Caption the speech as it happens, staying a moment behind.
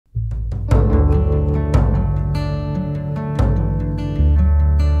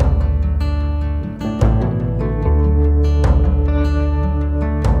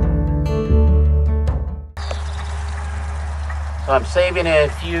So I'm saving a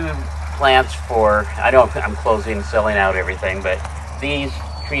few plants for, I know I'm closing, selling out everything, but these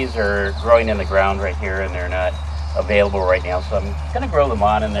trees are growing in the ground right here and they're not available right now. So I'm going to grow them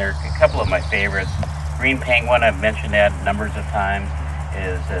on, and they're a couple of my favorites. Green penguin, I've mentioned that numbers of times,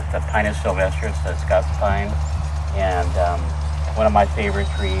 is the Pinus sylvestris, the Scots pine, and one of my favorite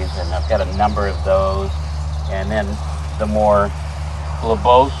trees, and I've got a number of those. And then the more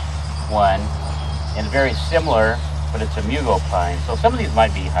globose one, and very similar, but it's a mugo pine. So some of these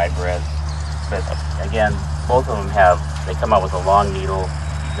might be hybrids, but again, both of them they come out with a long needle,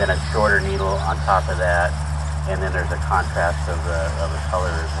 then a shorter needle on top of that, and then there's a contrast of the color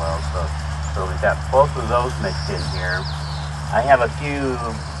as well. So we've got both of those mixed in here. I have a few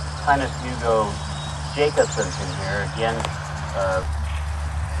Pinus mugo Jacobsons in here again,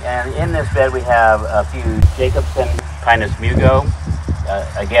 and in this bed we have a few Jacobson Pinus mugo.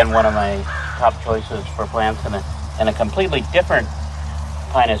 Again, one of my top choices for plants, and a completely different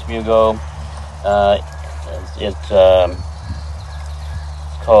Pinus mugo. It's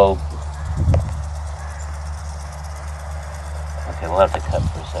called. Okay, we'll have to cut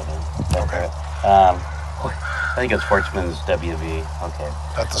for a second. Okay. I think it's Sportsman's WV. Okay.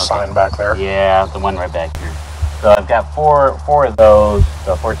 That's a sign back there. Yeah, the one right back here. So I've got four of those.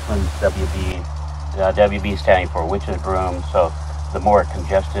 The Sportsman's WV. WB standing for witch's broom. So the more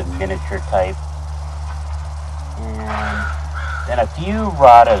congested miniature type. And then a few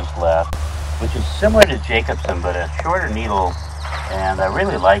Radas left, which is similar to Jacobson, but a shorter needle, and I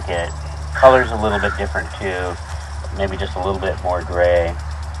really like it. Color's a little bit different too, maybe just a little bit more gray.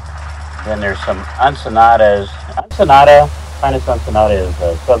 Then there's some unsonatas. Pinus unsonata is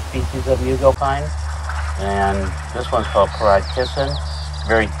a subspecies of mugo pine, and this one's called Paraditisson.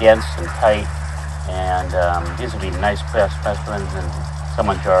 Very dense and tight, and these would be nice specimens in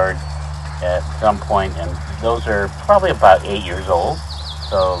someone's yard at some point, and those are probably about 8 years old.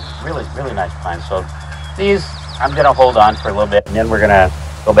 So really nice pines. So these I'm going to hold on for a little bit, and then we're going to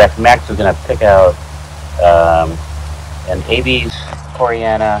go back. Max is going to pick out an Abies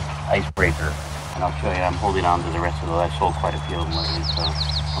Coriana icebreaker, and I'll show you. I'm holding on to the rest of those. I sold quite a few of them lately, so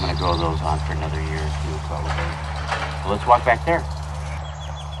I'm going to grow those on for another year or two probably. So let's walk back there.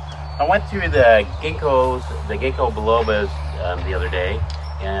 I went through the ginkgos, the ginkgo bilobas the other day,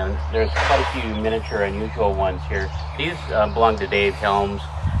 and there's quite a few miniature unusual ones here. These belong to Dave Helms,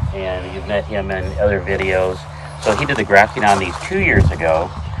 and you've met him in other videos. So he did the grafting on these 2 years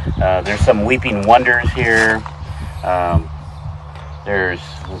ago. There's some weeping wonders here. Let's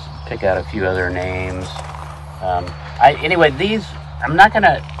pick out a few other names. Anyway, these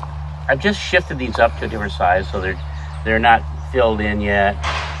I've just shifted these up to a different size, so they're not filled in yet.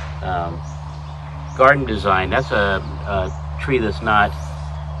 Garden Design, that's a tree that's not,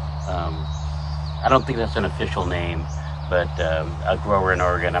 I don't think that's an official name, but a grower in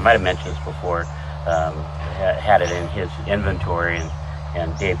Oregon, I might have mentioned this before, had it in his inventory,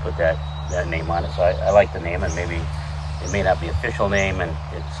 and Dave put that name on it. So I like the name, and maybe it may not be official name, and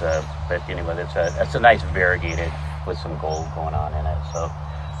it's but anyway, that's a nice variegated with some gold going on in it. So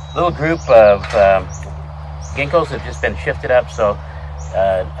little group of ginkgos have just been shifted up. So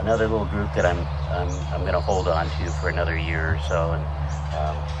another little group that I'm going to hold on to for another year or so, and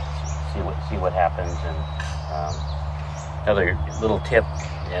see what happens. And another little tip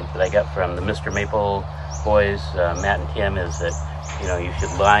that I got from the Mr. Maple boys, Matt and Tim, is that you should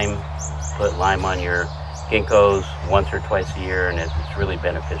put lime on your ginkgos once or twice a year, and it's really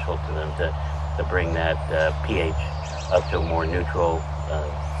beneficial to them to bring that pH up to a more neutral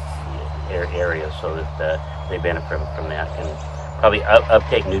area, so that they benefit from that, and probably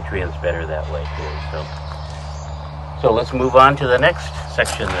uptake nutrients better that way too. So let's move on to the next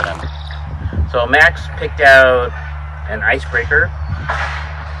section So Max picked out an icebreaker,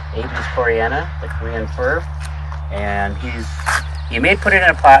 Abies Coriana, the Korean fir, and he may put it in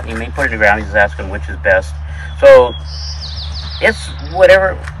a pot and he may put it in the ground. He's asking which is best. So it's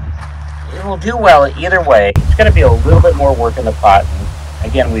whatever, it will do well either way. It's going to be a little bit more work in the pot. And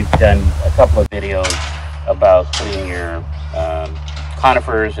again, we've done a couple of videos about putting your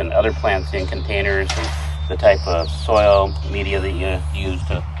conifers and other plants in containers, and the type of soil media that you use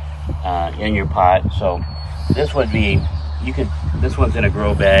in your pot. So this would be, this one's in a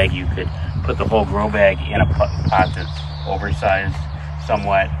grow bag. You could put the whole grow bag in a pot that's oversized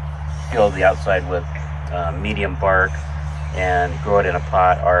somewhat, fill the outside with medium bark, and grow it in a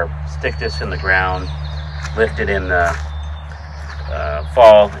pot, or stick this in the ground, lift it in the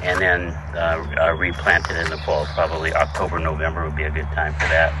fall, and then replant it in the fall. Probably October, November would be a good time for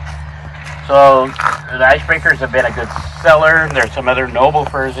that. So the icebreakers have been a good seller. There's some other noble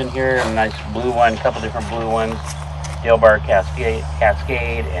firs in here, a nice blue one, a couple different blue ones. Delbar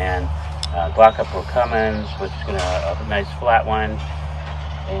Cascade and Glauca Procumens, which is a nice flat one.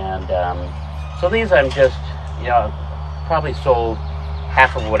 And so these I'm just, probably sold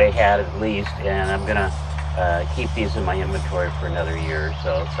half of what I had at least, and I'm gonna keep these in my inventory for another year or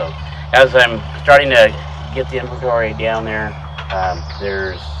so. So as I'm starting to get the inventory down there,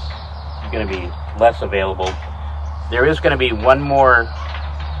 there's going to be less available. There is going to be one more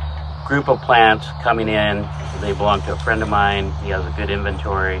group of plants coming in. They belong to a friend of mine. He has a good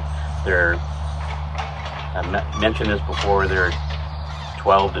inventory. I mentioned this before, they're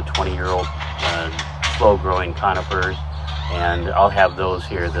 12 to 20-year-old slow growing conifers, and I'll have those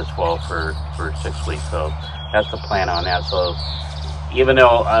here this fall for 6 weeks. So that's the plan on that. So even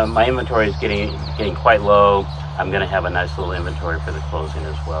though my inventory is getting quite low, I'm going to have a nice little inventory for the closing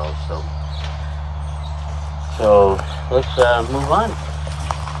as well. So let's move on.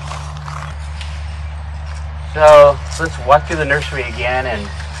 So let's walk through the nursery again and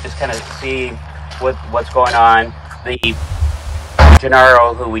just kind of see what's going on. The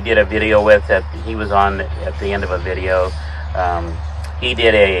Gennaro, who we did a video with, that he was on at the end of a video, he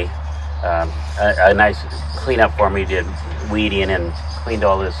did a nice cleanup for me. He did weeding and cleaned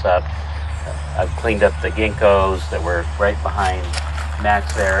all this up. I've cleaned up the ginkgos that were right behind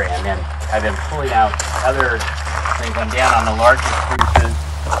Max there, and then I've been pulling out other things. I'm down on the larger spruces.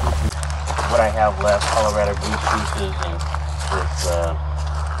 This is what I have left: Colorado blue spruces and this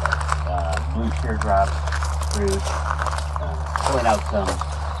blue teardrop spruce. Pulling out some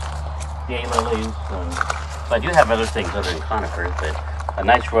daylilies. So I do have other things other than conifers, but a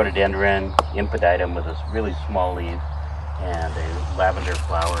nice rhododendron, impeditum with a really small leaf, and a lavender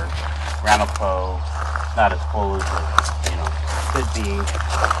flower. Ramapo, not as full as it could be. A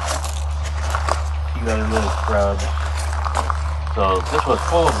few other little shrubs. So this was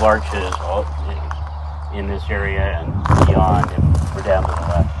full of larches all in this area and beyond, and we're down to the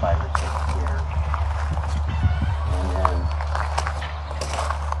last 5 or 6 here. And then,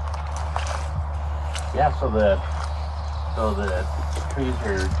 yeah, so the trees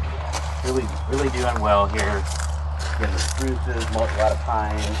are really doing well here. Again, the spruces, a lot of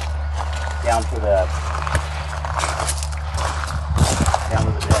pines, down to the bed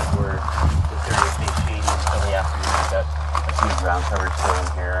where this area stays shady until the afternoon. I've got a few ground covers still in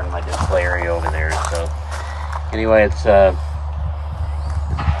here and my display area over there. So anyway, it's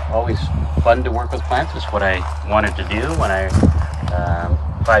always fun to work with plants. It's what I wanted to do when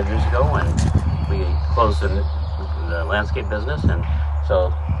 5 years ago when we closed the landscape business, and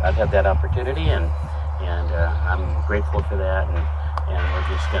so I've had that opportunity, and I'm grateful for that, and we're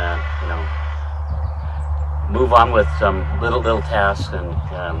just gonna move on with some little tasks, and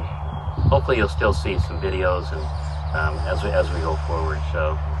hopefully you'll still see some videos and as we go forward.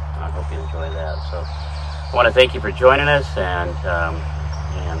 So I hope you enjoy that. So I want to thank you for joining us, and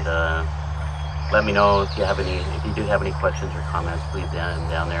let me know if you do have any questions or comments. Leave them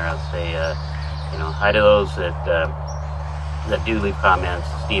down there. I'll say hi to those that do leave comments.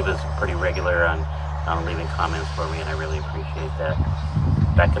 Steve is pretty regular on leaving comments for me, and I really appreciate that.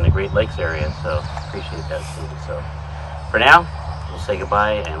 Back in the Great Lakes area, so appreciate that, Steve. So for now, we'll say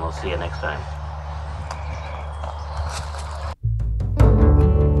goodbye, and we'll see you next time.